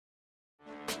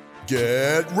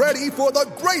Get ready for the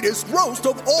greatest roast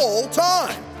of all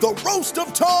time, the Roast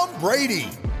of Tom Brady,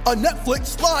 a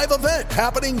Netflix live event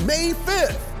happening May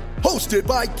 5th. Hosted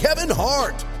by Kevin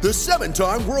Hart, the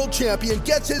 7-time world champion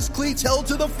gets his cleats held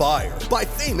to the fire by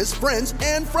famous friends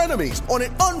and frenemies on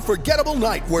an unforgettable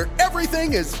night where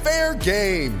everything is fair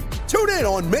game. Tune in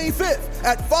on May 5th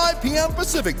at 5 p.m.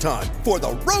 Pacific time for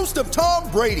the Roast of Tom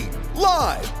Brady,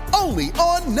 live only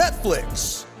on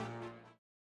Netflix.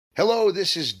 Hello,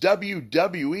 this is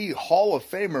WWE Hall of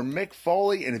Famer Mick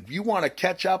Foley, and if you want to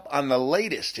catch up on the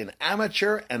latest in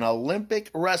amateur and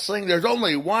Olympic wrestling, there's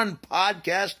only one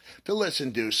podcast to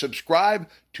listen to. Subscribe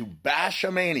to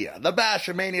Bashamania, the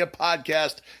Bashamania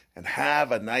podcast, and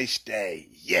have a nice day.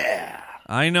 Yeah!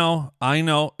 I know.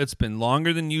 It's been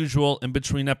longer than usual in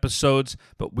between episodes,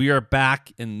 but we are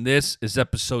back, and this is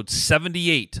episode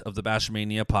 78 of the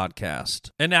Bashamania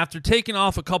podcast. And after taking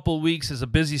off a couple of weeks as a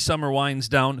busy summer winds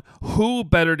down, who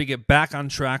better to get back on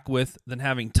track with than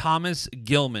having Thomas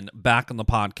Gilman back on the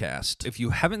podcast? If you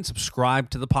haven't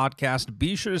subscribed to the podcast,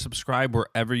 be sure to subscribe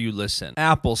wherever you listen.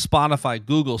 Apple, Spotify,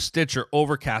 Google, Stitcher,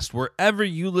 Overcast, wherever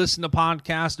you listen to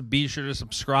podcasts, be sure to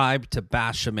subscribe to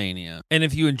Bashamania. And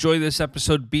if you enjoy this episode,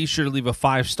 be sure to leave a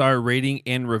 5-star rating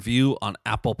and review on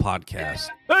Apple Podcasts.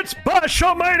 It's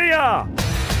Bashamania!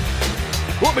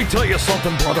 Let me tell you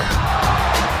something, brother.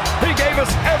 He gave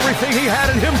us everything he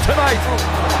had in him tonight.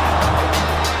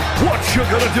 What you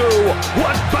gonna do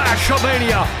when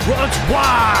Bashamania runs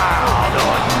wild?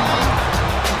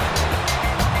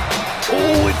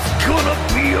 Oh, it's gonna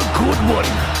be a good one.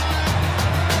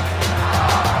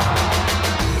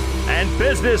 And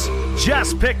business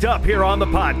just picked up here on the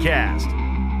podcast.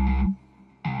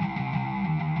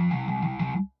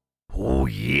 Oh,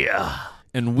 yeah.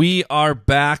 And we are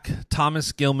back.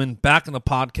 Thomas Gilman back on the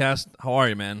podcast. How are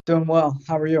you, man? Doing well.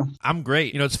 How are you? I'm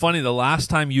great. You know, it's funny. The last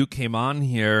time you came on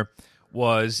here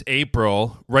was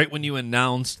April, right when you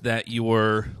announced that you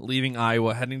were leaving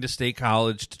Iowa, heading to State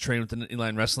College to train with the Nittany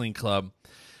Lion Wrestling Club.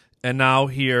 And now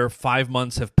here, 5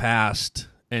 months have passed,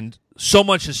 and so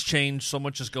much has changed, so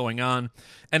much is going on.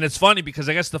 And it's funny because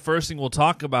I guess the first thing we'll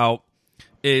talk about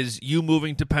is you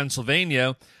moving to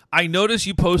Pennsylvania. I noticed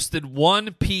you posted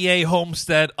one PA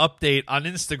Homestead update on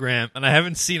Instagram, and I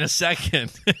haven't seen a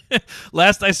second.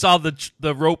 Last I saw,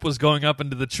 the rope was going up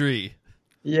into the tree.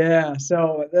 Yeah,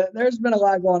 so there's been a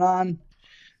lot going on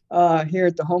here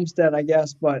at the homestead, I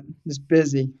guess, but just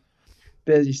busy.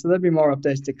 So there'll be more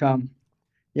updates to come.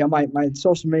 Yeah, my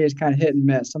social media is kind of hit and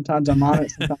miss. Sometimes I'm on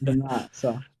it, sometimes I'm not.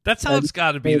 So that's how it's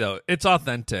got to be, though. It's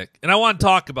authentic, and I want to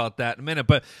talk about that in a minute.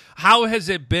 But how has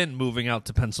it been moving out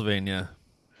to Pennsylvania?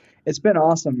 It's been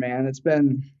awesome, man. It's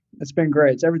been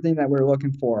great. It's everything that we were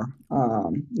looking for.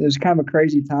 It was kind of a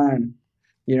crazy time,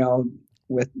 you know,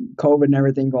 with COVID and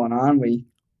everything going on. We,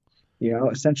 you know,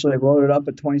 essentially loaded up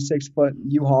a 26-foot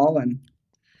U-Haul and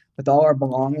with all our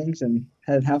belongings and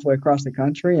headed halfway across the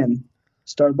country and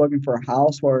started looking for a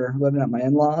house where we're living at my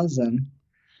in-laws and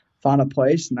found a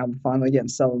place. And now we're finally getting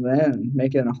settled in and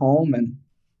making it a home. And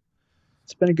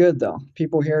it's been good, though.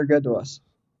 People here are good to us.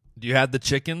 Do you have the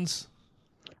chickens?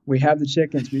 We have the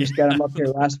chickens. We just got them up here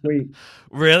last week.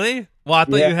 Really? Well, I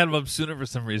thought you had them up sooner for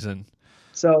some reason.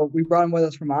 So we brought them with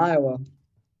us from Iowa,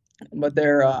 but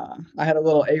they're I had a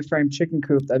little A-frame chicken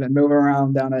coop that I've been moving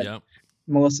around down at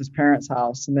Melissa's parents'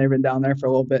 house, and they've been down there for a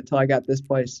little bit until I got this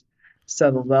place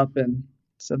settled up. And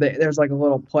so there's like a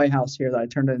little playhouse here that I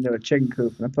turned into a chicken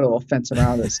coop, and I put a little fence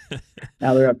around us.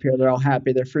 Now they're up here. They're all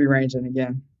happy. They're free-ranging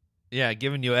again. Yeah,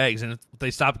 giving you eggs, and if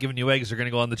they stop giving you eggs, they're going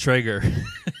to go on the Traeger.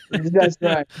 That's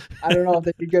right. I don't know if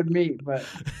they'd be good meat, but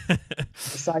the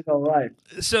cycle of life.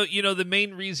 So, you know, the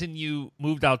main reason you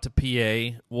moved out to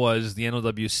PA was the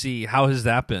NOWC. How has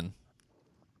that been?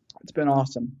 It's been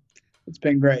awesome. It's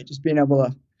been great. Just being able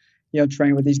to, you know,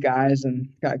 train with these guys and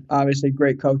got obviously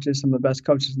great coaches, some of the best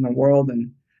coaches in the world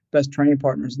and best training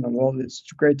partners in the world. It's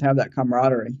great to have that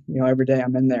camaraderie. You know, every day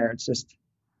I'm in there, it's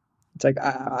like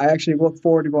I actually look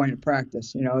forward to going to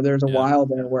practice. You know, there's a while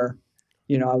there where,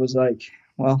 you know, I was like,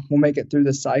 well, we'll make it through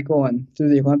this cycle and through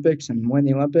the Olympics and win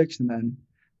the Olympics and then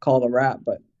call it a wrap.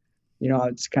 But, you know,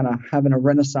 it's kind of having a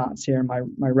renaissance here in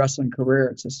my wrestling career.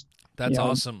 It's just that's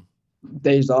awesome.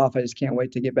 Days off. I just can't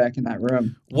wait to get back in that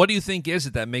room. What do you think is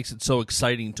it that makes it so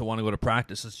exciting to want to go to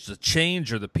practice? Is it a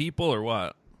change or the people or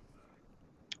what?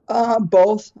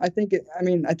 Both. I think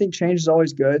change is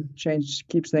always good. Change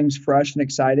keeps things fresh and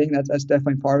exciting. That's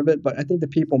definitely part of it. But I think the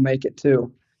people make it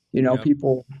too. You know,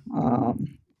 people,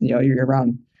 you know, you're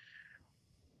around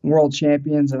world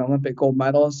champions and Olympic gold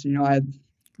medalists. You know, I had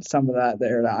some of that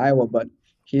there at Iowa, but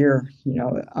here, you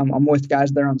know, I'm with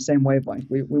guys that are on the same wavelength.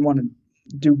 We want to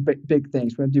do big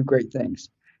things. We want to do great things.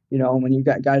 You know, when you've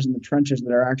got guys in the trenches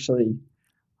that are actually,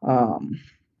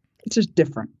 it's just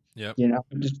different. Yep. You know,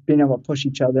 just being able to push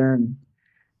each other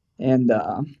and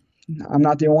I'm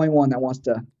not the only one that wants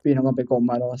to be an Olympic gold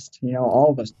medalist. You know, all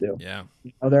of us do. Yeah.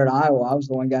 You know, there at Iowa, I was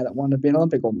the one guy that wanted to be an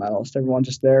Olympic gold medalist. Everyone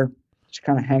just there, just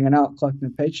kind of hanging out, collecting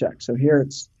a paycheck. So here,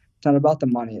 it's not about the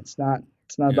money. It's not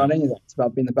about any of that. It's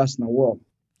about being the best in the world.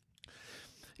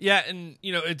 Yeah, and,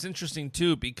 you know, it's interesting,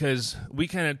 too, because we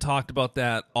kind of talked about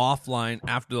that offline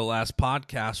after the last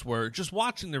podcast, where just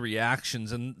watching the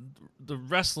reactions, and the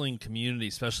wrestling community,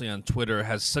 especially on Twitter,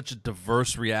 has such a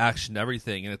diverse reaction to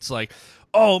everything. And it's like,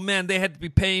 oh, man, they had to be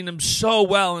paying him so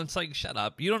well. And it's like, shut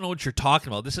up. You don't know what you're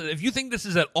talking about. If you think this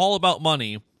is at all about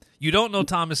money, you don't know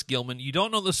Thomas Gilman. You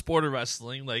don't know the sport of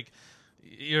wrestling. Like,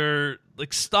 you're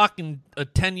like stuck in a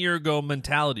 10-year ago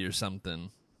mentality or something.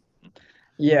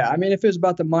 Yeah, I mean, if it was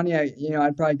about the money,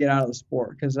 I'd probably get out of the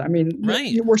sport because, I mean,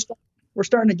 right. We're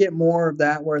starting to get more of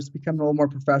that where it's becoming a little more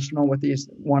professional with these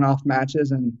one-off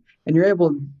matches, and you're able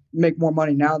to make more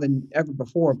money now than ever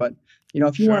before. But, you know,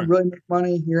 if you want to really make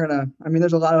money,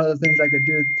 there's a lot of other things I could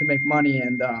do to make money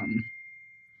and,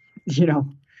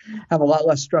 have a lot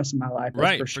less stress in my life.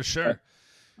 Right, for sure.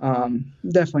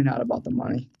 Definitely not about the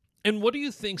money. And what do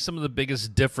you think some of the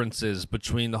biggest differences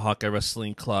between the Hawkeye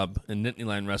Wrestling Club and Nittany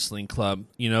Lion Wrestling Club?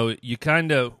 You know, you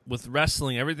kind of, with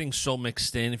wrestling, everything's so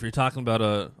mixed in. If you're talking about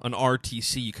an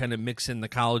RTC, you kind of mix in the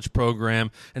college program,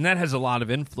 and that has a lot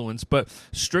of influence. But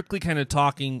strictly kind of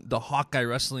talking the Hawkeye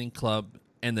Wrestling Club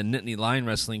and the Nittany Lion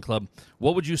Wrestling Club,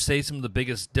 what would you say some of the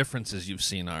biggest differences you've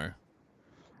seen are?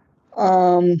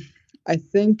 I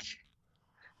think,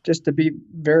 just to be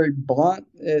very blunt,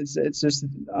 it's just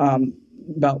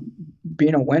about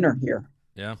being a winner here.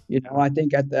 Yeah. You know, I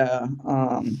think at the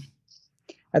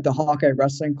Hawkeye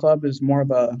Wrestling Club is more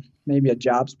of maybe a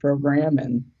jobs program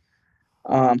and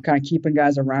kind of keeping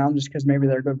guys around just because maybe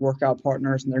they're good workout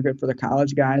partners and they're good for the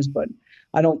college guys. But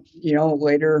I don't,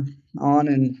 later on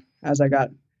and as I got,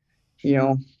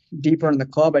 deeper in the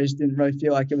club, I just didn't really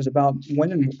feel like it was about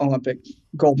winning Olympic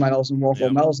gold medals and world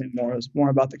gold medals anymore. It was more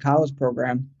about the college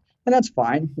program. And that's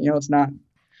fine. It's not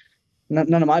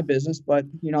none of my business, but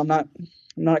I'm not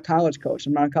a college coach.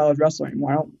 I'm not a college wrestler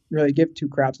anymore. I don't really give two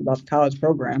craps about the college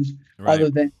program, other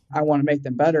than I want to make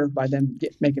them better by them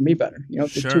making me better.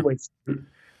 It's a two-way street.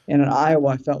 And in Iowa,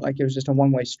 I felt like it was just a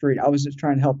one-way street. I was just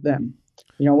trying to help them.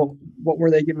 What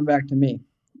were they giving back to me?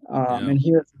 And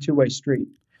here it's a two-way street.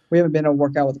 We haven't been able to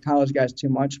work out with the college guys too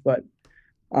much, but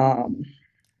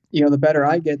the better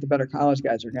I get, the better college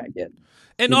guys are going to get.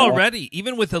 And already,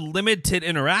 even with a limited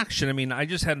interaction, I mean, I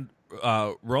just had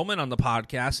Roman on the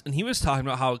podcast, and he was talking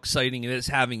about how exciting it is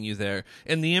having you there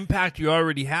and the impact you're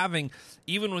already having,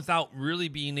 even without really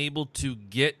being able to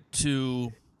get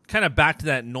to kind of back to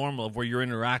that normal of where you're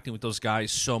interacting with those guys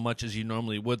so much as you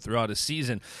normally would throughout a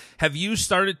season. Have you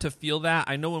started to feel that?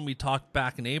 I know when we talked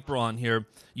back in April on here,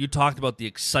 you talked about the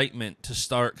excitement to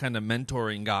start kind of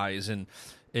mentoring guys and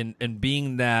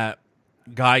being that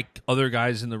guy other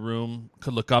guys in the room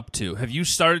could look up to. Have you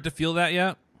started to feel that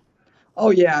yet? Oh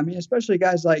yeah, I mean, especially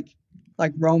guys like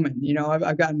Roman.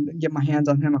 I've gotten to get my hands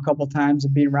on him a couple times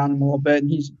and be around him a little bit,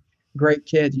 and he's a great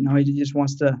kid. He just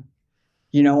wants to,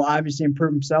 obviously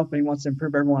improve himself, but he wants to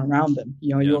improve everyone around him.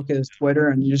 You look at his Twitter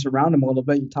and you're just around him a little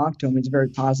bit. You talk to him. He's a very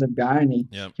positive guy, and he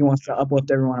wants to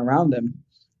uplift everyone around him.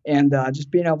 And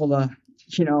just being able to,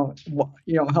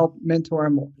 help mentor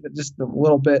him just a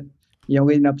little bit,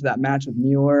 leading up to that match with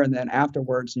Mueller, and then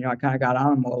afterwards, I kind of got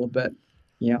on him a little bit.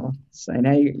 Saying,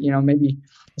 hey, maybe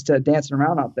instead of dancing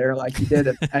around out there like you did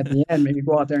at the end, maybe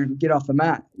go out there and get off the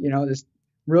mat. Just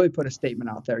really put a statement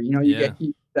out there. You get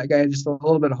that guy just a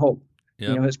little bit of hope.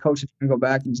 Yep. His coach is going to go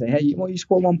back and say, hey, you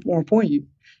score one more point. You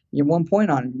get 1 point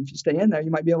on him. If you stay in there,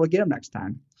 you might be able to get him next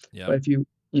time. Yep. But if you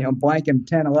blank him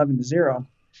 10, 11-0,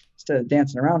 instead of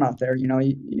dancing around out there,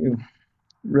 you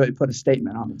really put a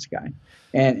statement on this guy.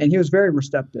 And he was very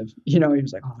receptive. He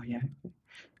was like, oh, yeah.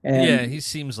 And he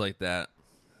seems like that.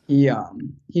 We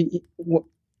kind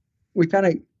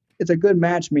of, it's a good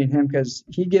match, me and him, because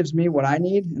he gives me what I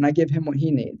need and I give him what he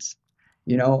needs.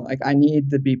 I need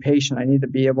to be patient. I need to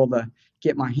be able to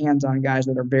get my hands on guys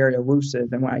that are very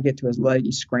elusive. And when I get to his leg,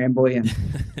 he's scrambly and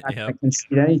I can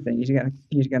see anything.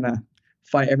 He's gonna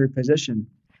fight every position.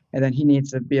 And then he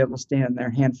needs to be able to stand in there,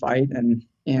 hand fight and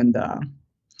a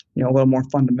little more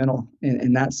fundamental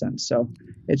in that sense. So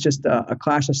it's just a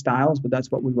clash of styles, but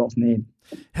that's what we both need.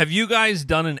 Have you guys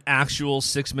done an actual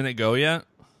 6-minute go yet?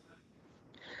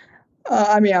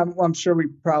 I'm sure we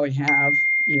probably have,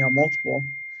 multiple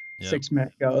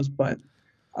 6-minute goes, but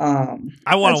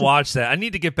I want to watch that. I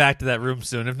need to get back to that room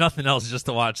soon. If nothing else, just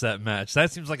to watch that match.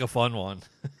 That seems like a fun one.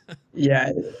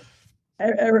 Yeah,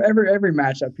 every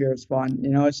match up here is fun.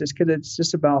 It's just because it's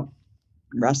just about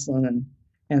wrestling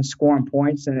and scoring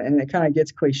points, and it kind of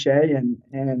gets cliche,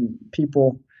 and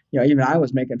people, even I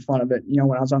was making fun of it,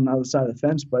 when I was on the other side of the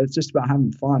fence. But it's just about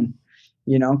having fun,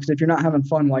 because if you're not having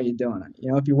fun, why are you doing it?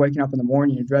 If you're waking up in the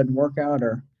morning, you're dreading workout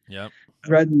or Yep.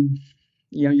 dreading,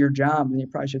 your job, then you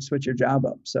probably should switch your job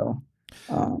up. So.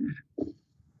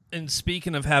 And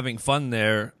speaking of having fun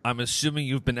there, I'm assuming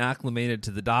you've been acclimated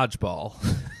to the dodgeball.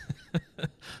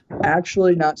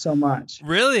 Actually, not so much.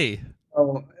 Really?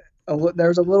 So,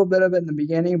 there's a little bit of it in the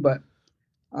beginning, but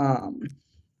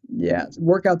yeah,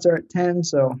 workouts are at 10,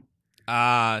 so.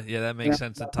 Yeah, that makes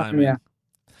sense. The timing. Yeah.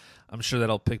 I'm sure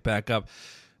that'll pick back up.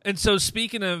 And so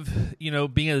speaking of,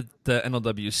 being at the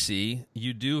NLWC,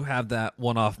 you do have that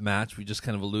one-off match we just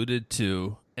kind of alluded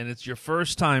to, and it's your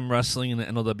first time wrestling in the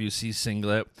NLWC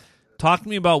singlet. Talk to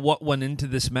me about what went into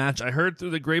this match. I heard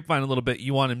through the grapevine a little bit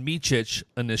you wanted Micic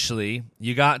initially.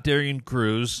 You got Darian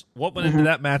Cruz. What went into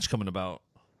that match coming about?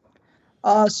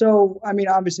 So,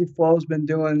 obviously Flo's been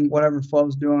doing whatever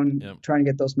Flo's doing, trying to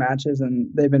get those matches,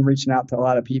 and they've been reaching out to a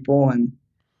lot of people,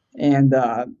 and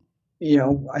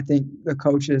I think the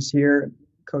coaches here,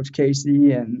 Coach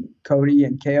Casey and Cody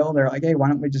and Kale, they're like, hey, why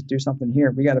don't we just do something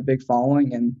here? We got a big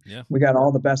following, and we got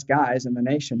all the best guys in the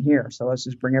nation here. So let's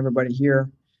just bring everybody here.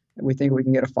 We think we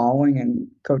can get a following. And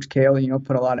Coach Kale,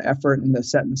 put a lot of effort into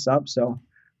setting this up. So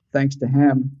thanks to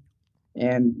him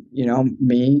and,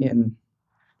 me and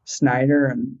Snyder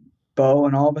and Bo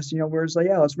and all of us, we're just like,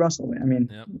 yeah, let's wrestle.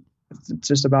 It's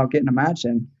just about getting a match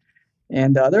in.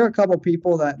 And there are a couple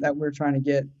people that we're trying to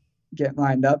get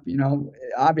lined up.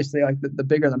 Obviously, like the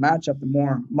bigger the matchup, the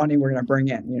more money we're going to bring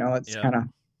in. It's kind of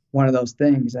one of those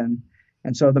things. And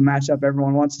so the matchup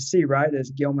everyone wants to see, right,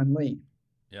 is Gilman Lee.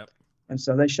 Yep. And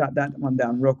so they shot that one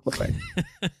down real quick.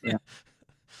 Yeah.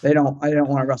 I didn't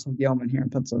want to wrestle Gilman here in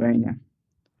Pennsylvania.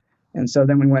 And so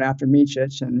then we went after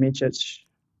Micic, and Micic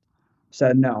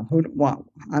said no. Why?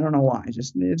 I don't know why.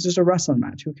 It's just a wrestling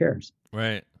match. Who cares?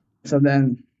 Right. So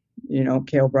then,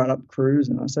 Kale brought up Cruz,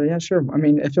 and I said, yeah, sure.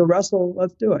 If he'll wrestle,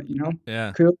 let's do it.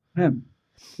 Yeah. Kudos to him.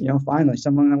 Finally,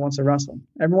 someone that wants to wrestle.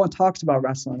 Everyone talks about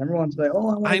wrestling. Everyone's like, oh,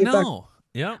 I want to get back.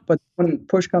 Yeah. But when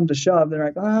push comes to shove, they're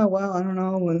like, oh, well, I don't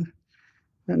know.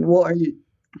 And well,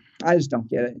 I just don't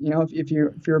get it. If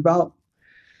you're about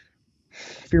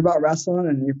wrestling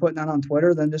and you're putting that on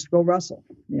Twitter, then just go wrestle.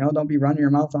 Don't be running your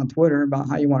mouth on Twitter about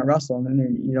how you want to wrestle, and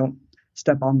then you don't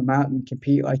step on the mat and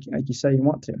compete like you say you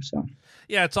want to. So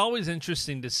yeah, it's always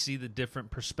interesting to see the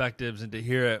different perspectives and to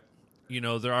hear it.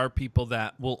 There are people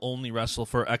that will only wrestle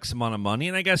for X amount of money,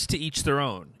 and I guess to each their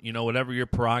own, whatever your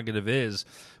prerogative is.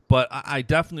 But I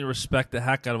definitely respect the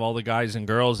heck out of all the guys and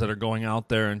girls that are going out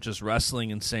there and just wrestling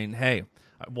and saying, hey,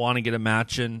 I want to get a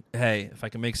match in. Hey, if I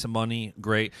can make some money,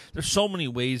 great. There's so many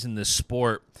ways in this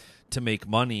sport to make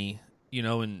money,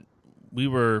 and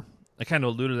I kind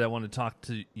of alluded, I want to talk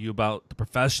to you about the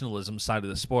professionalism side of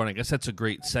the sport. And I guess that's a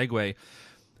great segue.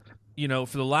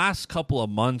 For the last couple of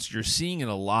months, you're seeing it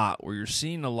a lot, where you're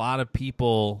seeing a lot of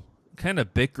people kind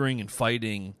of bickering and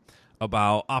fighting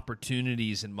about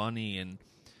opportunities and money. And,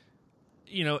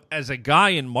 as a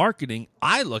guy in marketing,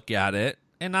 I look at it,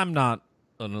 and I'm not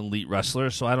an elite wrestler,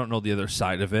 so I don't know the other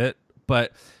side of it.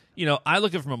 But, I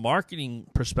look at it from a marketing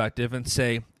perspective and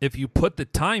say, if you put the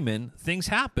time in, things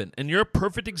happen. And you're a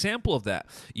perfect example of that.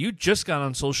 You just got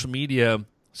on social media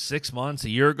 6 months, a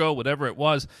year ago, whatever it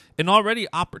was, and already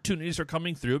opportunities are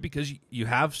coming through because you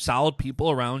have solid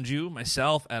people around you,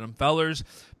 myself, Adam Fellers,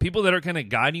 people that are kind of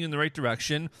guiding you in the right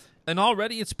direction, and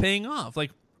already it's paying off.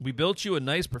 Like, we built you a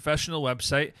nice professional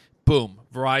website, boom,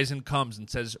 Verizon comes and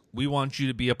says, we want you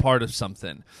to be a part of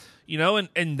something.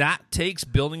 And that takes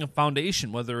building a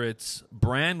foundation, whether it's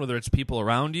brand, whether it's people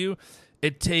around you.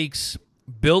 It takes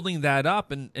building that up,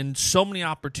 and so many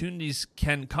opportunities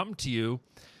can come to you.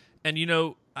 And,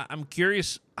 I'm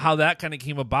curious how that kind of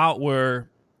came about, where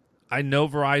I know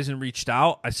Verizon reached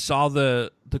out. I saw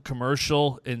the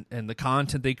commercial and the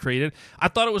content they created. I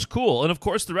thought it was cool. And, of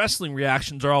course, the wrestling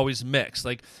reactions are always mixed.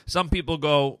 Like, some people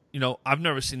go, I've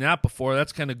never seen that before.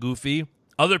 That's kind of goofy.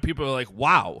 Other people are like,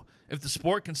 wow, if the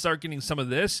sport can start getting some of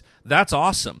this, that's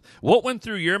awesome. What went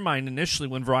through your mind initially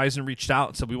when Verizon reached out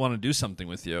and said, we want to do something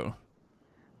with you?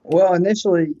 Well,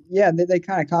 initially, yeah, they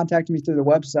kind of contacted me through the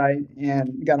website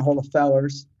and got a hold of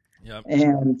Fellers. Yep.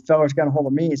 And Fellers got a hold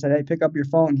of me. He said, hey, pick up your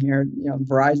phone here.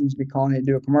 Verizon's be calling you to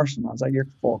do a commercial. I was like, you're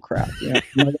full of crap.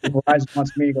 Verizon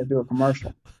wants me to go do a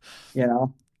commercial.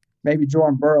 Maybe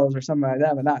Jordan Burroughs or something like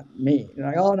that, but not me. They're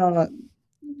like, oh, no.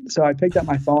 So I picked up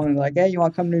my phone and like, hey, you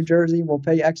want to come to New Jersey? We'll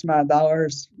pay you X amount of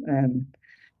dollars, and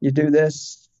you do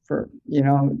this for,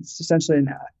 it's essentially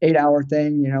an 8-hour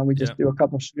thing. We just do a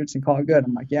couple shoots and call it good.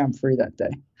 I'm like, yeah, I'm free that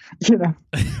day.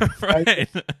 Right.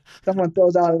 Someone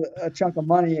throws out a chunk of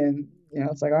money and,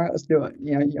 it's like, all right, let's do it.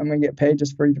 I'm going to get paid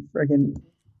just for you to friggin'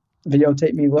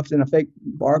 videotape me lifting a fake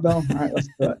barbell. All right, let's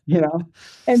do it,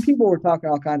 And people were talking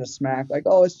all kind of smack, like,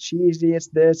 oh, it's cheesy, it's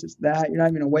this, it's that. You're not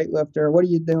even a weightlifter. What are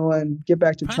you doing? Get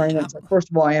back to training. It's like, first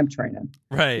of all, I am training.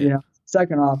 Right.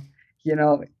 Second off,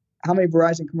 how many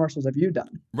Verizon commercials have you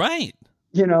done? Right.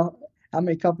 How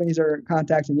many companies are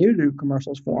contacting you to do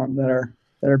commercials for them that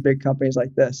are big companies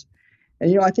like this?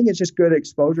 And, I think it's just good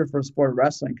exposure for the sport of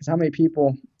wrestling, because how many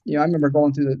people, I remember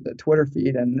going through the Twitter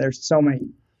feed, and there's so many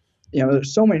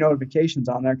notifications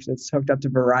on there because it's hooked up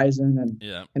to Verizon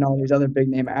and all these other big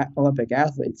name Olympic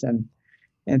athletes. And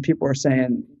people are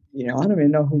saying, I don't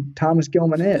even know who Thomas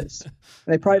Gilman is.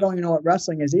 And they probably don't even know what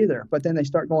wrestling is either. But then they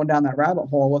start going down that rabbit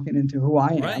hole, looking into who I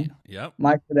am, right. Yep.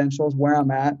 my credentials, where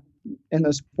I'm at in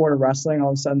the sport of wrestling. All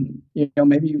of a sudden,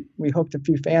 maybe we hooked a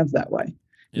few fans that way.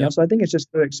 Yep. So I think it's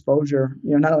just good exposure,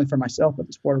 not only for myself, but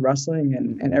the sport of wrestling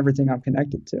and everything I'm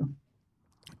connected to.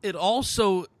 It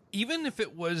also, even if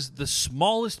it was the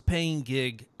smallest paying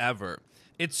gig ever,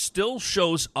 it still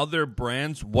shows other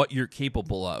brands what you're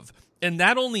capable of. And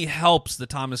that only helps the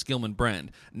Thomas Gilman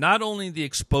brand. Not only the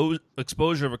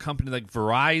exposure of a company like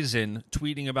Verizon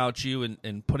tweeting about you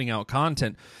and putting out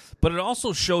content, but it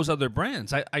also shows other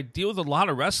brands. I deal with a lot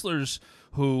of wrestlers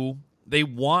who they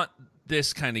want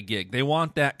this kind of gig. They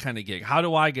want that kind of gig. How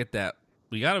do I get that?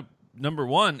 We got to, number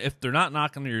one, if they're not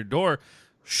knocking on your door,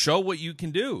 show what you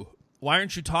can do. Why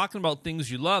aren't you talking about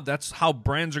things you love? That's how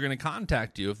brands are going to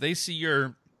contact you. If they see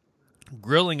you're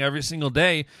grilling every single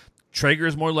day, Traeger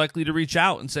is more likely to reach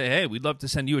out and say, hey, we'd love to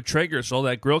send you a Traeger so all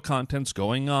that grill content's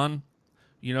going on,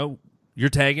 you're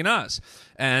tagging us.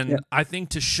 And I think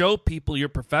to show people your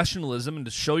professionalism and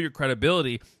to show your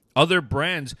credibility, other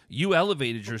brands, you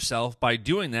elevated yourself by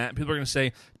doing that. People are going to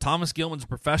say, Thomas Gilman's a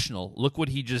professional. Look what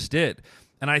he just did.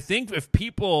 And I think if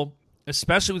people,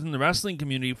 especially within the wrestling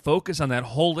community, focus on that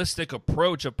holistic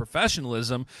approach of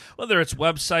professionalism, whether it's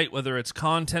website, whether it's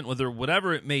content,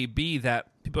 whatever it may be that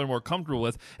people are more comfortable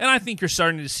with. And I think you're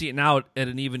starting to see it now at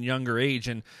an even younger age.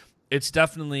 And it's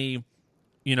definitely,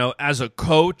 as a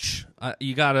coach,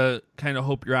 you got to kind of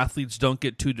hope your athletes don't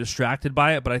get too distracted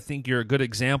by it. But I think you're a good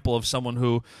example of someone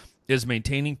who is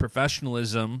maintaining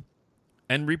professionalism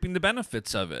and reaping the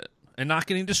benefits of it and not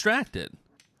getting distracted.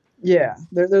 Yeah,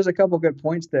 there's a couple good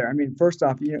points there. I mean, first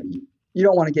off, you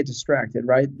don't want to get distracted,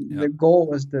 right? Yep. The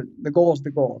goal is the goal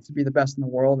to be the best in the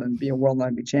world and be a world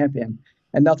Olympic champion,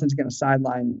 and nothing's going to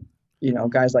sideline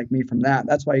guys like me from that.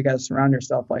 That's why you got to surround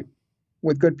yourself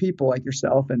with good people like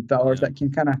yourself and fellas that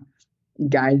can kind of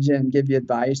guide you and give you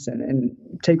advice and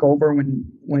take over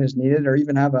when it's needed, or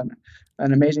even have an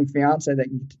amazing fiance that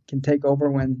can take over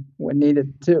when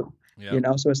needed too.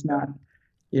 Yep. So it's not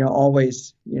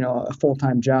always, a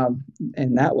full-time job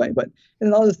in that way. But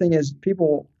and the other thing is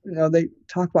people, they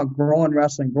talk about growing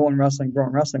wrestling.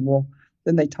 Well,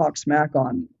 then they talk smack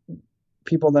on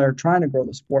people that are trying to grow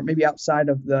the sport, maybe outside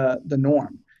of the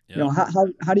norm. Yeah.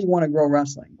 How do you want to grow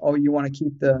wrestling? Oh, you want to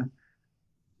keep the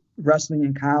wrestling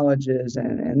in colleges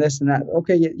and this and that.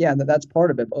 Okay, yeah, that's part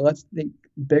of it. But let's think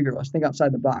bigger. Let's think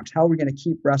outside the box. How are we going to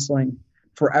keep wrestling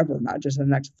forever, not just in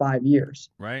the next 5 years?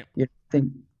 Right.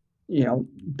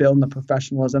 Building the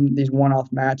professionalism, these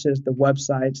one-off matches, the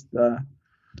websites, the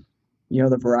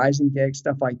Verizon gigs,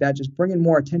 stuff like that, just bringing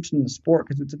more attention to the sport,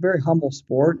 because it's a very humble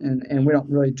sport and we don't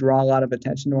really draw a lot of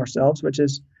attention to ourselves, which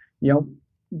is,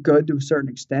 good to a certain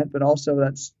extent, but also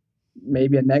that's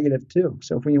maybe a negative too.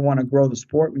 So if we want to grow the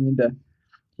sport, we need to,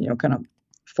 kind of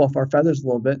fluff our feathers a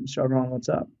little bit and show everyone what's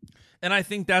up. And I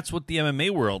think that's what the MMA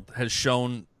world has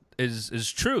shown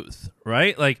is truth,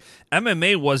 right? Like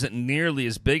MMA wasn't nearly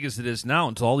as big as it is now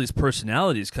until all these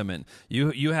personalities come in.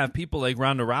 You have people like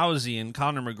Ronda Rousey and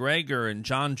Conor McGregor and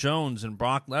John Jones and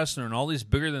Brock Lesnar and all these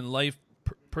bigger than life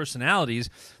personalities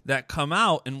that come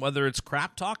out, and whether it's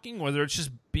crap talking, whether it's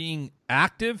just being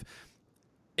active,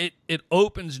 it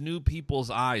opens new people's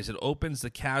eyes. It opens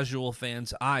the casual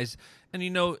fans' eyes. And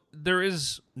there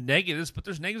is negatives, but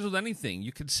there's negatives with anything.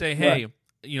 You could say, hey,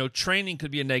 right, training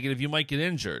could be a negative. You might get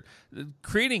injured.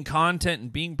 Creating content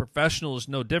and being professional is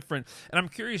no different. And I'm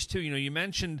curious, too, you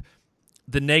mentioned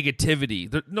the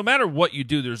negativity. No matter what you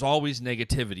do, there's always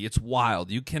negativity. It's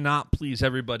wild. You cannot please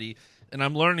everybody. And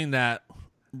I'm learning that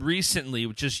recently,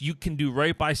 which is you can do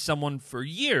right by someone for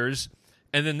years,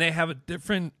 and then they have a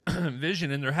different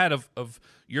vision in their head of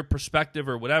your perspective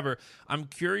or whatever. I'm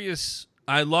curious.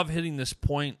 I love hitting this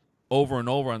point over and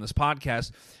over on this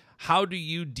podcast. How do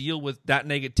you deal with that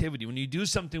negativity when you do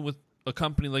something with a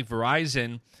company like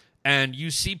Verizon and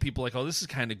you see people like, oh, this is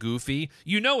kind of goofy.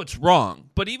 You know it's wrong,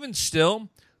 but even still,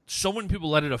 so many people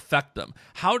let it affect them.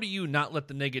 How do you not let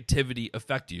the negativity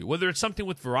affect you? Whether it's something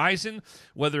with Verizon,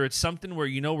 whether it's something where,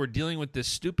 we're dealing with this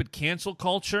stupid cancel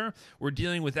culture, we're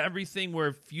dealing with everything where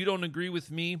if you don't agree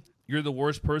with me, you're the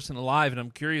worst person alive. And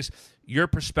I'm curious your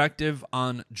perspective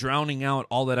on drowning out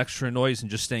all that extra noise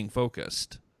and just staying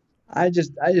focused. I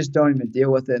just don't even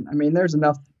deal with it. I mean, there's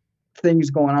enough things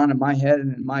going on in my head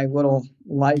and in my little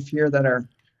life here that are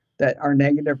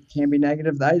negative, can be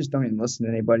negative, that I just don't even listen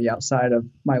to anybody outside of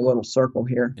my little circle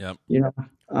here. Yep.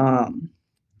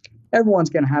 Everyone's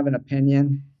going to have an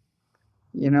opinion,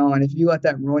 and if you let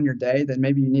that ruin your day, then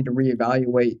maybe you need to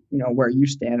reevaluate, where you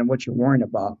stand and what you're worrying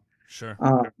about. Sure.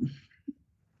 I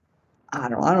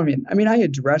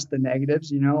address the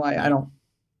negatives, I'm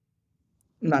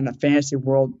not in a fantasy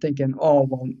world thinking, oh,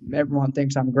 well, everyone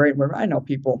thinks I'm great. Whatever. I know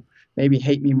people maybe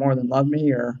hate me more than love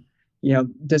me, or,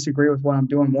 disagree with what I'm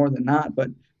doing more than not, but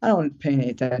I don't pay any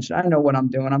attention. I know what I'm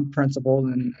doing. I'm principled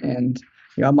and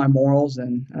I have my morals,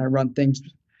 and I run things,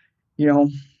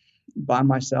 by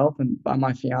myself and by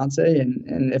my fiance.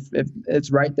 And if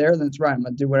it's right there, then it's right. I'm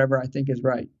going to do whatever I think is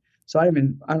right. So I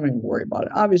don't even worry about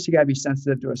it. Obviously, you got to be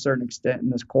sensitive to a certain extent in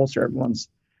this culture. Everyone's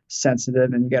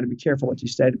sensitive, and you got to be careful what you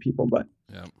say to people. But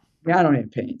I don't even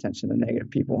pay any attention to negative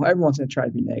people. Everyone's going to try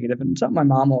to be negative. And something my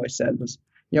mom always said was,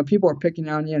 people are picking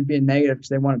on you and being negative because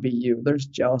they want to be you. They're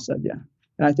just jealous of you.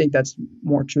 And I think that's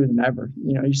more true than ever.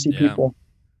 You see people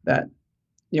that,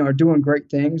 are doing great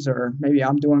things, or maybe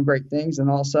I'm doing great things, and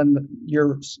all of a sudden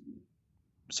your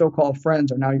so-called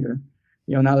friends are now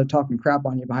now they're talking crap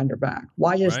on you behind your back.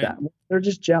 Why is that? They're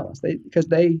just jealous. Because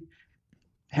they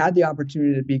had the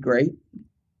opportunity to be great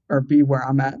or be where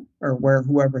I'm at or where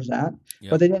whoever's at,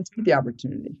 but they didn't take the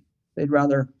opportunity. They'd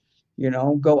rather,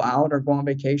 go out or go on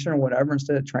vacation or whatever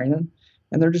instead of training,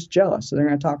 and they're just jealous. So they're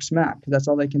going to talk smack because that's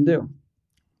all they can do.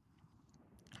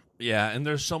 Yeah, and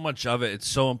there's so much of it. It's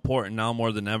so important now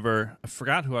more than ever. I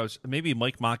forgot who I was. Maybe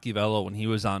Mike Machiavello when he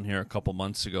was on here a couple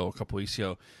weeks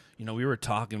ago. We were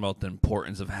talking about the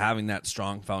importance of having that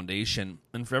strong foundation.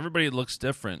 And for everybody, it looks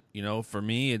different. For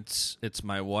me, it's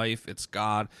my wife, it's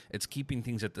God, it's keeping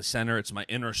things at the center. It's my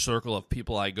inner circle of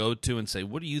people I go to and say,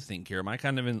 what do you think here? Am I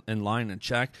kind of in line and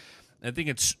check? I think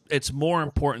it's more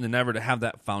important than ever to have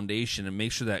that foundation and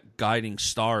make sure that guiding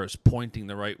star is pointing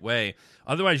the right way.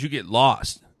 Otherwise, you get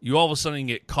lost. You all of a sudden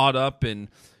get caught up in,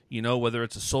 whether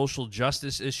it's a social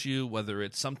justice issue, whether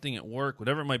it's something at work,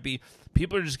 whatever it might be,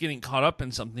 people are just getting caught up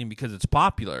in something because it's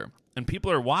popular. And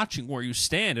people are watching where you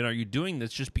stand. And are you doing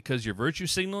this just because you're virtue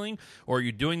signaling? Or are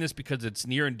you doing this because it's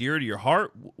near and dear to your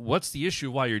heart? What's the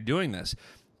issue why you're doing this?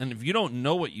 And if you don't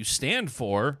know what you stand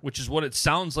for, which is what it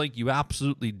sounds like you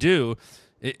absolutely do,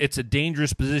 it's a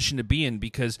dangerous position to be in,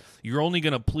 because you're only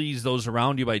going to please those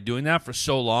around you by doing that for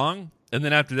so long. And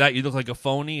then after that, you look like a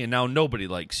phony, and now nobody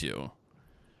likes you.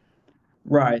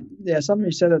 Right. Yeah, something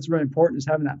you said that's really important is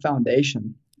having that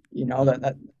foundation.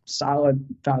 That solid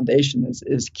foundation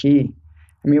is key.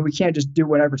 I mean, we can't just do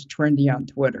whatever's trendy on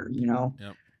Twitter,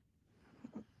 Yep.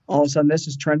 All of a sudden, this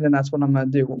is trending, that's what I'm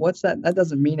going to do. Well, what's that? That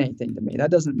doesn't mean anything to me.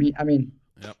 That doesn't mean,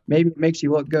 Yep. Maybe it makes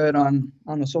you look good on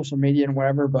the social media and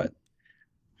whatever, but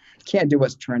you can't do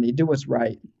what's trendy. Do what's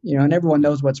right, and everyone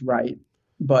knows what's right.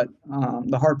 But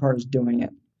the hard part is doing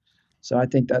it. So I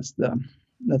think that's the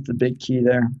big key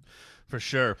there. For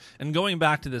sure. And going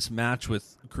back to this match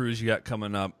with Cruz you got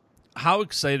coming up, how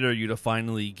excited are you to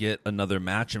finally get another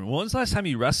match? And when was the last time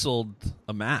you wrestled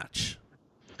a match?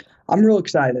 I'm real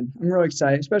excited.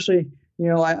 Especially,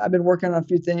 I've been working on a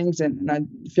few things, and I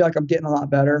feel like I'm getting a lot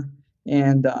better.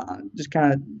 And just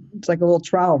kind of, it's like a little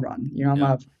trial run. I'm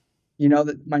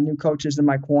that my new coach is in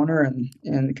my corner,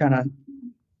 and kind of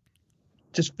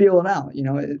just feel it out,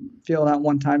 feel it out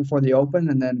one time before the open.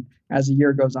 And then as the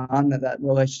year goes on, that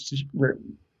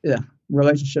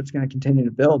relationship's going to continue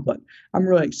to build. But I'm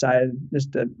really excited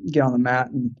just to get on the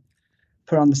mat and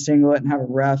put on the singlet and have a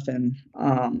ref. And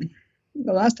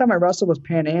the last time I wrestled was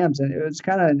Pan Am's, and it was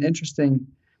kind of an interesting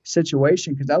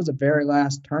situation because that was the very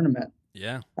last tournament.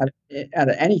 Yeah. Out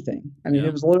of anything. I mean,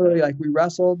 It was literally like we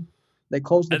wrestled, they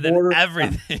closed the border,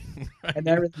 everything, right? And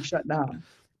everything shut down.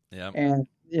 Yeah. And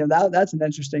that's an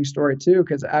interesting story too,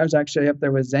 because I was actually up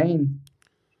there with Zane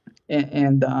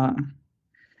and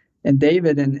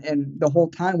David, and the whole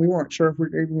time we weren't sure if we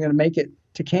were even going to make it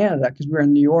to Canada because we were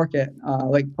in New York at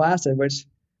Lake Placid, which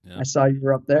I saw you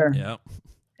were up there. Yeah.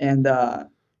 And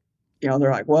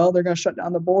they're like, well, they're going to shut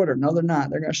down the border. No, they're not.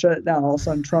 They're going to shut it down. All of a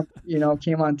sudden, Trump,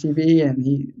 came on TV, and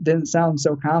he didn't sound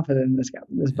so confident in this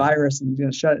virus, and he's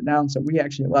going to shut it down. So we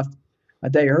actually left a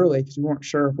day early because we weren't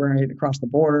sure if we were going to get across the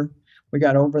border. we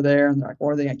got over there, and they're like,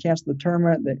 or they got canceled the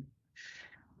tournament. They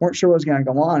weren't sure what was going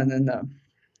to go on, and then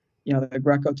the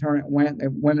Greco tournament went, the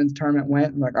women's tournament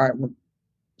went, and we're like, all right,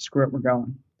 screw it, we're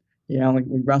going.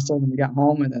 We wrestled and we got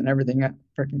home, and then everything got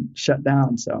freaking shut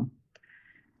down. So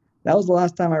that was the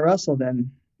last time I wrestled,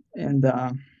 and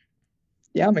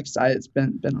I'm excited. It's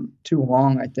been too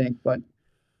long, I think, but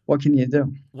what can you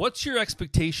do? What's your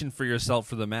expectation for yourself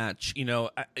for the match?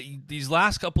 These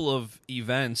last couple of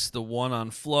events, the one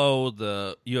on Flow,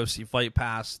 the UFC Fight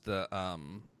Pass, the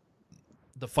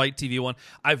Fight TV one,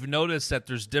 I've noticed that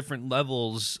there's different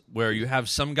levels where you have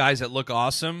some guys that look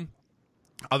awesome,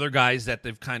 other guys that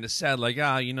they've kind of said, like,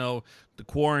 the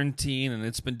quarantine and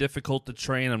it's been difficult to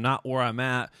train. I'm not where I'm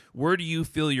at. Where do you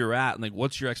feel you're at? And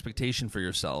what's your expectation for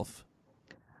yourself?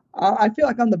 I feel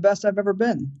like I'm the best I've ever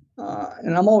been.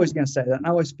 And I'm always going to say that. And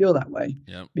I always feel that way.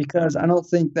 Yep. Because I don't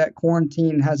think that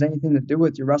quarantine has anything to do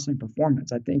with your wrestling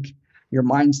performance. I think your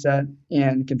mindset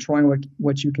and controlling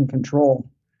what you can control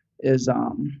is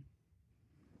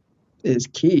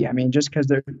key. I mean, just because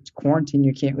there's quarantine,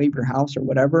 you can't leave your house or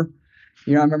whatever.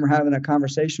 I remember having a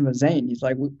conversation with Zane. He's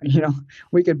like,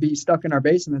 we could be stuck in our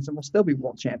basements and we'll still be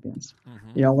world champions,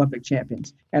 Olympic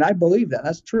champions. And I believe that.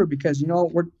 That's true because,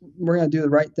 we're going to do the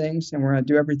right things and we're going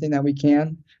to do everything that we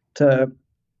can to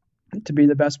be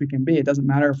the best we can be. It doesn't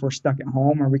matter if we're stuck at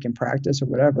home or we can practice or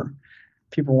whatever.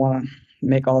 People want to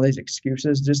make all these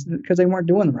excuses just because they weren't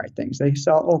doing the right things. They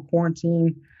saw,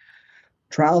 quarantine,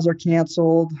 trials are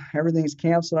canceled, everything's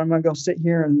canceled. I'm going to go sit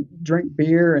here and drink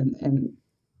beer and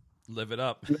live it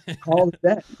up. call it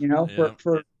that,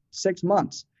 for 6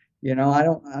 months.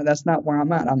 That's not where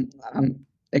I'm at. I'm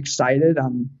excited. I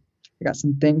got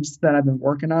some things that I've been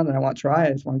working on that I want to try.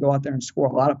 I just want to go out there and score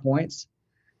a lot of points.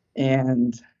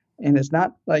 And it's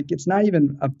not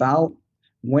even about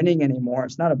winning anymore.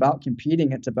 It's not about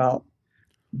competing. It's about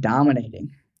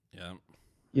dominating. Yeah.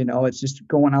 It's just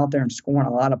going out there and scoring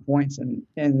a lot of points.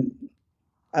 And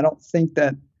I don't think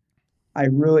that I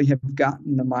really have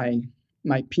gotten to my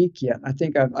peak yet. I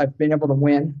think I've been able to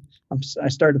win. I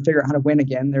started to figure out how to win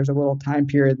again. There's a little time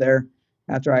period there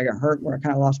after I got hurt where I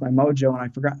kind of lost my mojo and I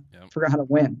forgot how to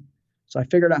win. So I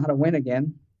figured out how to win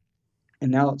again.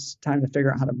 And now it's time to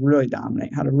figure out how to really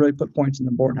dominate, how to really put points on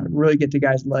the board, how to really get to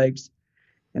guys' legs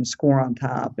and score on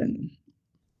top and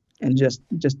just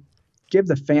give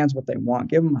the fans what they want.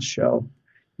 Give them a show.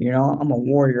 I'm a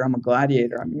warrior. I'm a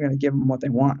gladiator. I'm going to give them what they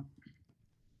want.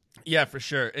 Yeah, for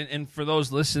sure. And for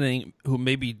those listening who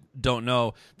maybe don't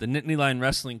know, the Nittany Lion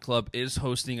Wrestling Club is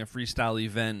hosting a freestyle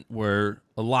event where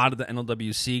a lot of the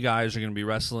NLWC guys are going to be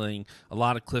wrestling, a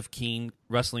lot of Cliff Keen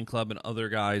Wrestling Club and other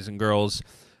guys and girls.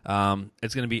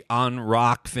 It's going to be on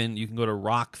Rockfin. You can go to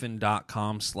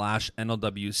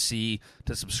rockfin.com/NLWC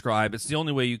to subscribe. It's the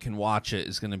only way you can watch it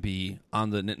is going to be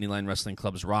on the Nittany Lion Wrestling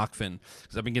Club's Rockfin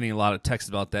because I've been getting a lot of texts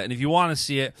about that. And if you want to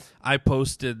see it, I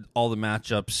posted all the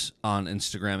matchups on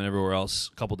Instagram and everywhere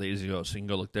else a couple days ago, so you can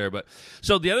go look there. But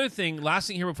so the other thing, last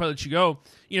thing here before I let you go,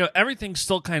 everything's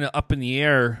still kind of up in the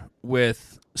air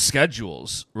with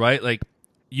schedules, right? Like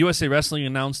USA Wrestling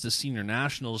announced the Senior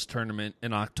Nationals tournament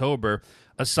in October.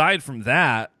 Aside from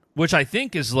that, which I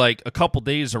think is like a couple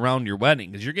days around your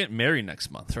wedding, because you're getting married next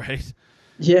month, right?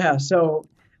 Yeah, so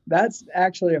that's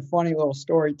actually a funny little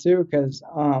story, too, because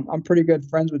I'm pretty good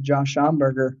friends with Josh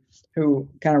Schomburger, who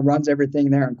kind of runs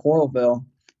everything there in Coralville.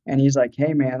 And he's like,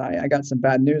 hey, man, I got some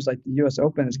bad news. Like, the U.S.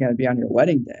 Open is going to be on your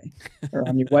wedding day or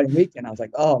on your wedding weekend. I was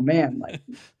like, oh, man, like,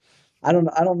 I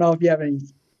don't know if you have any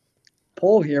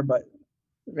pull here, but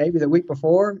maybe the week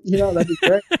before, that'd be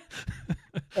great.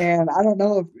 And I don't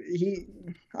know if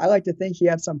I like to think he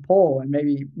had some pull and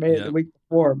maybe made it the week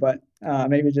before, but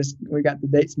maybe just we got the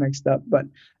dates mixed up. But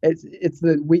it's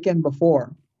the weekend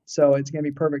before, so it's gonna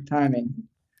be perfect timing.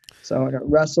 So I got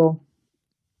wrestle.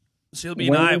 So you'll be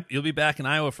in Iowa. You'll be back in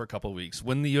Iowa for a couple of weeks.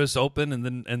 Win the U.S. Open and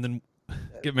then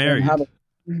get married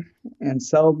and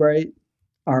celebrate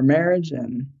our marriage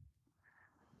and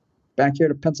back here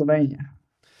to Pennsylvania.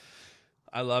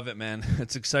 I love it, man.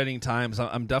 It's exciting times.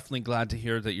 I'm definitely glad to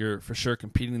hear that you're for sure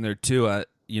competing there too. I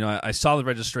saw the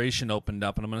registration opened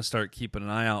up, and I'm going to start keeping an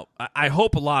eye out. I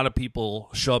hope a lot of people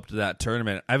show up to that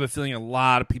tournament. I have a feeling a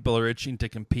lot of people are itching to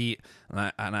compete,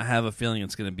 and I have a feeling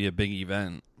it's going to be a big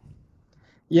event.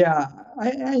 Yeah, I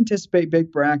anticipate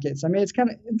big brackets. I mean, it's going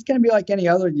to be like any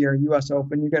other year, U.S.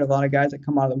 Open. You got a lot of guys that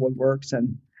come out of the woodworks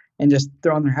and just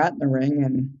throwing their hat in the ring,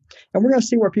 and we're going to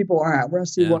see where people are at. We're going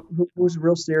to see who's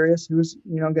real serious, who's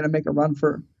going to make a run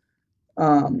for,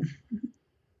 for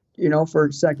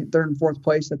second, third, and fourth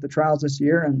place at the trials this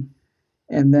year,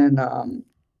 and then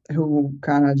who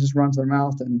kind of just runs their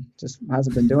mouth and just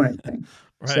hasn't been doing anything.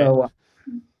 Right. So,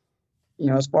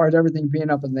 as far as everything being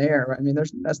up in the air, I mean,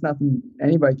 that's nothing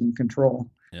anybody can control.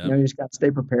 Yeah. You just got to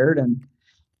stay prepared, and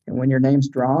when your name's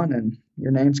drawn and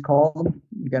your name's called,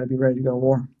 you got to be ready to go to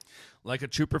war. Like a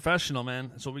true professional, man.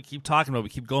 That's what we keep talking about. We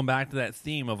keep going back to that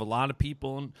theme of a lot of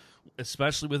people, and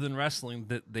especially within wrestling,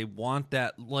 that they want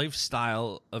that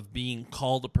lifestyle of being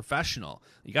called a professional.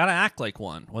 You got to act like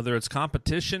one, whether it's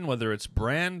competition, whether it's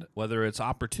brand, whether it's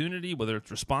opportunity, whether it's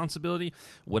responsibility,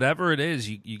 whatever it is,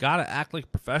 you got to act like a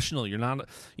professional. You're not,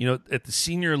 at the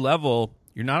senior level,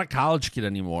 you're not a college kid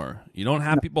anymore. You don't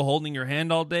have people holding your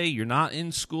hand all day. You're not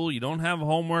in school. You don't have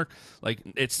homework. Like,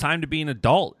 it's time to be an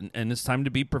adult, and it's time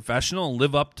to be professional and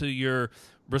live up to your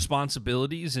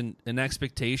responsibilities and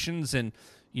expectations. And,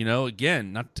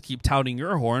 again, not to keep touting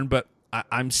your horn, but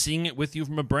I'm seeing it with you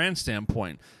from a brand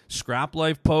standpoint. Scrap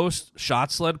Life post,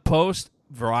 Shot Sled post,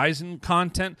 Verizon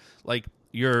content. Like,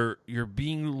 you're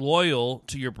being loyal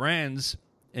to your brands.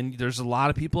 And there's a lot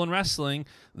of people in wrestling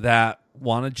that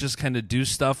want to just kind of do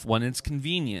stuff when it's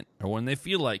convenient or when they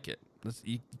feel like it.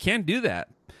 You can't do that.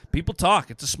 People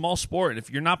talk. It's a small sport. And if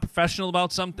you're not professional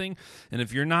about something, and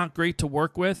if you're not great to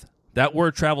work with, that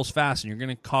word travels fast, and you're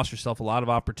going to cost yourself a lot of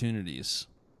opportunities.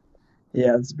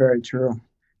 Yeah, that's very true.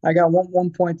 I got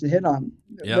one point to hit on.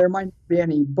 Yep. There might not be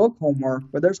any book homework,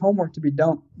 but there's homework to be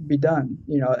done,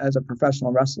 as a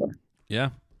professional wrestler. Yeah.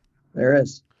 There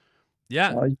is.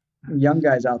 Yeah. So, young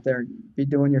guys out there, be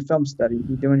doing your film study,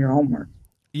 be doing your homework.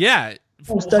 Yeah.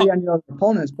 Don't study on your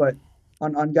opponents, but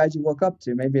on guys you look up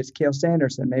to. Maybe it's Cael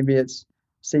Sanderson, maybe it's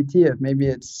Saitiev, maybe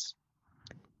it's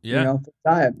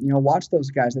watch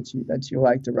those guys that you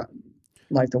like to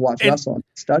watch wrestle and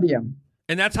study them.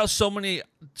 And that's how so many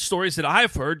stories that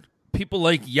I've heard, people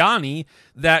like Yanni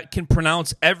that can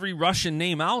pronounce every Russian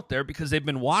name out there because they've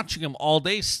been watching him all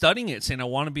day, studying it, saying, I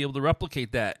want to be able to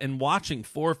replicate that, and watching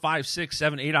 4, 5, 6,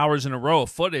 7, 8 hours in a row of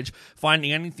footage,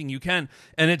 finding anything you can.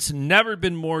 And it's never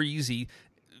been more easy.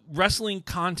 Wrestling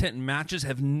content and matches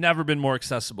have never been more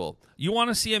accessible. You want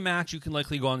to see a match, you can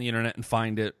likely go on the internet and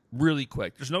find it really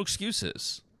quick. There's no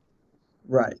excuses.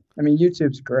 Right. I mean,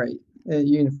 YouTube's great.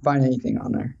 You can find anything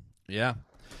on there. Yeah.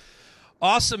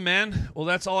 Awesome, man. Well,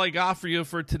 that's all I got for you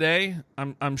for today.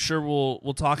 I'm sure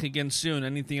we'll talk again soon.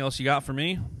 Anything else you got for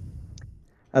me?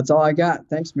 That's all I got.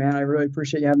 Thanks, man. I really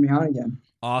appreciate you having me on again.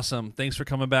 Awesome. Thanks for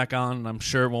coming back on. I'm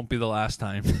sure it won't be the last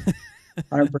time.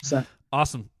 100%.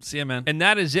 Awesome. See ya, man. And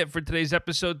that is it for today's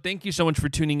episode. Thank you so much for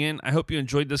tuning in. I hope you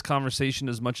enjoyed this conversation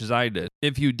as much as I did.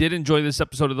 If you did enjoy this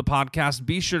episode of the podcast,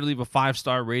 be sure to leave a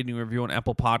 5-star rating review on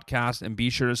Apple Podcasts, and be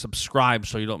sure to subscribe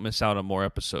so you don't miss out on more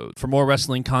episodes. For more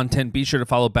wrestling content, be sure to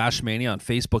follow Bashmania on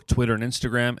Facebook, Twitter, and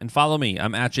Instagram, and follow me.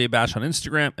 I'm at JBash on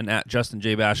Instagram and at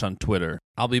JustinJBash on Twitter.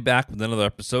 I'll be back with another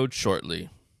episode shortly.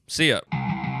 See ya.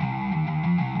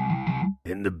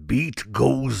 And the beat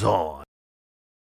goes on.